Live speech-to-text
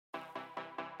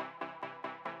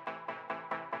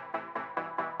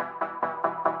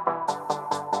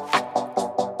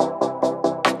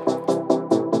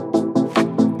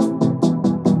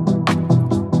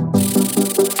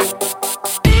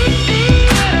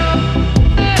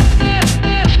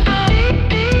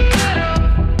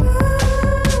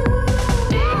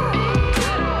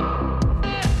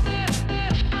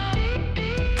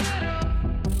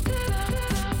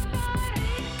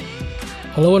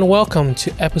Hello and welcome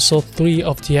to episode 3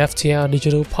 of the FTL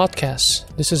Digital Podcast.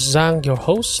 This is Zhang, your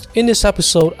host. In this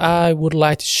episode, I would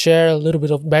like to share a little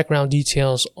bit of background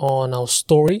details on our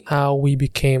story, how we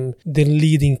became the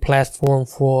leading platform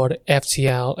for the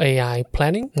FTL AI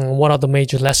planning, and what are the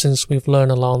major lessons we've learned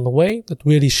along the way that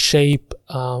really shape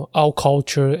our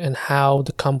culture and how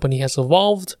the company has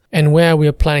evolved and where we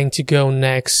are planning to go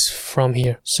next from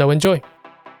here. So enjoy.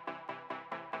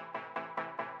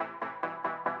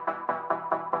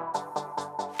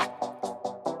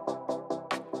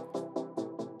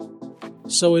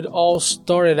 So it all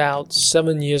started out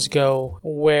 7 years ago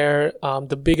where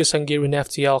the biggest Hungarian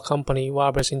FTL company,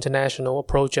 Warbers International,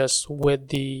 approached us with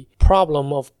the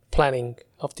problem of planning,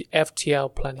 of the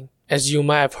FTL planning. As you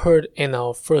might have heard in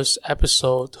our first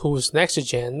episode, who is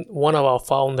NEXOGEN, one of our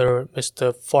founder,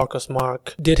 Mr. Farkas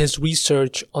Mark, did his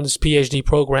research on this PhD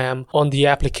program on the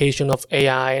application of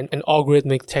AI and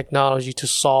algorithmic technology to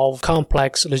solve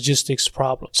complex logistics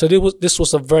problems. So this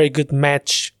was a very good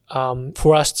match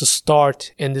for us to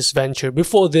start in this venture.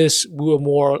 Before this, we were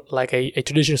more like a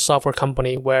traditional software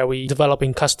company where we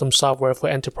developing custom software for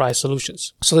enterprise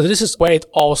solutions. So this is where it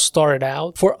all started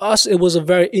out. For us, it was a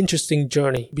very interesting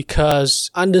journey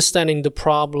because understanding the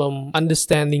problem,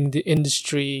 understanding the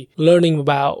industry, learning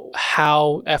about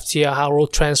how FTL, how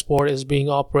road transport is being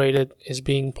operated, is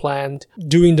being planned,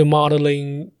 doing the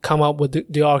modeling, come up with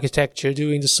the architecture,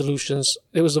 doing the solutions.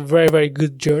 It was a very, very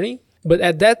good journey. But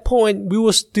at that point, we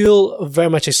were still very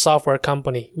much a software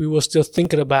company. We were still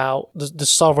thinking about the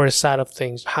software side of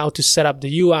things, how to set up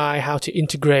the UI, how to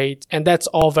integrate, and that's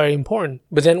all very important.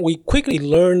 But then we quickly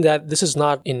learned that this is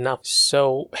not enough.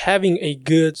 So having a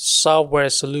good software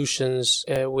solutions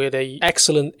with a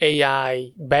excellent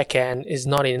AI backend is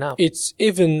not enough. It's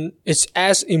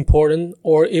as important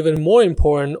or even more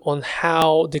important on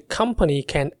how the company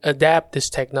can adapt this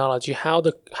technology, how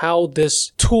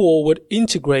this tool would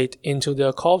integrate into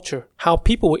their culture, how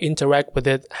people will interact with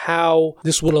it, how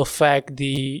this will affect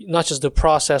not just the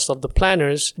process of the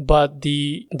planners, but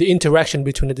the interaction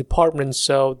between the departments,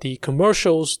 so the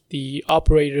commercials, the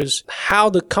operators, how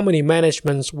the company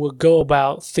managements will go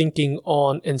about thinking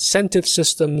on incentive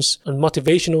systems and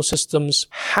motivational systems,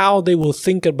 how they will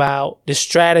think about the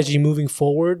strategy moving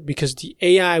forward, because the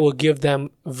AI will give them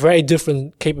very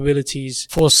different capabilities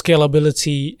for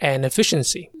scalability and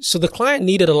efficiency. So the client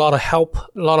needed a lot of help, a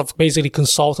lot of basically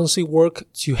consultancy work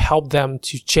to help them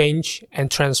to change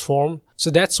and transform. So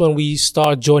that's when we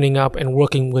start joining up and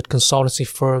working with consultancy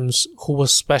firms who were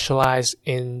specialized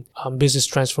in business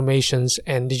transformations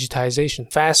and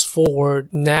digitization. Fast forward,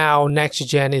 now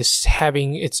NEXOGEN is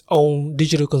having its own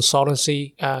digital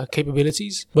consultancy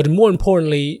capabilities. But more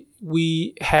importantly,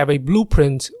 we have a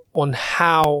blueprint on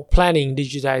how planning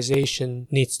digitization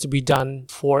needs to be done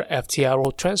for FTL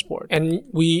road transport. And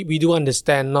we do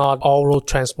understand not all road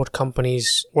transport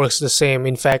companies works the same.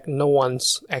 In fact, no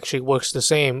one's actually works the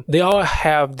same. They all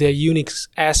have their unique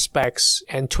aspects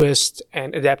and twists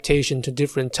and adaptation to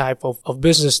different type of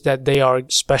business that they are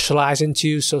specialized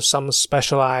into. So some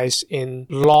specialize in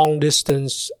long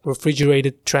distance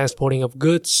refrigerated transporting of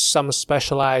goods. Some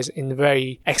specialize in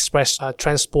very express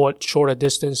transport, shorter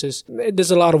distances.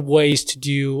 There's a lot of ways to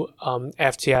do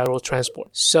FTL road transport.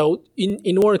 So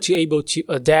in order to able to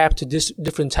adapt to this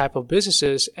different type of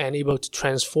businesses and able to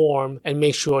transform and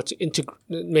make sure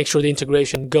the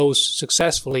integration goes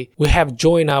successfully, we have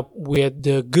joined up with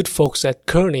the good folks at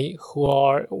Kearney, who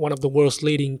are one of the world's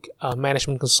leading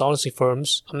management consultancy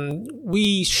firms.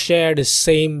 We share the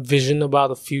same vision about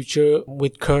the future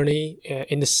with Kearney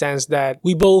in the sense that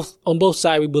on both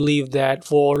sides, we believe that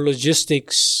for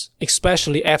logistics,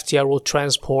 especially FTL road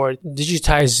transport,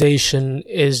 digitization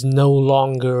is no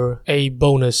longer a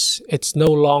bonus. It's no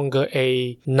longer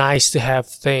a nice to have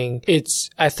thing. It's,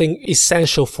 I think,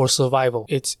 essential for survival.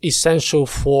 It's essential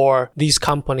for these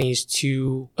companies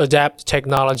to adapt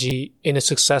technology in a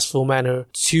successful manner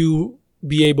to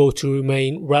be able to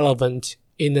remain relevant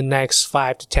in the next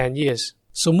 5 to 10 years.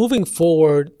 So moving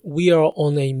forward, we are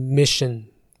on a mission.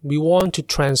 We want to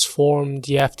transform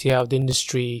the FTL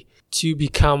industry to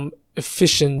become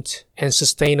efficient and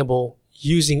sustainable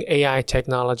using AI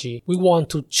technology. We want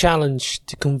to challenge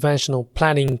the conventional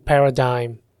planning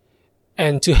paradigm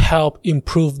and to help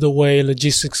improve the way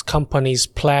logistics companies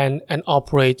plan and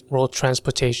operate road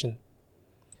transportation.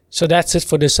 So that's it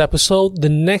for this episode. The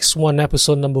next one,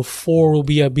 episode number 4, will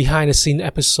be a behind-the-scene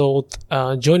episode.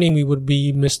 Joining me would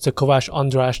be Mr. Kovács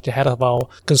András, the head of our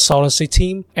consultancy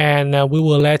team. And we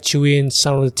will let you in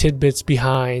some of the tidbits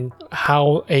behind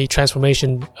how a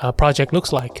transformation project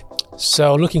looks like.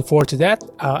 So looking forward to that.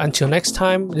 Until next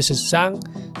time, this is Zhang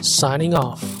signing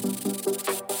off.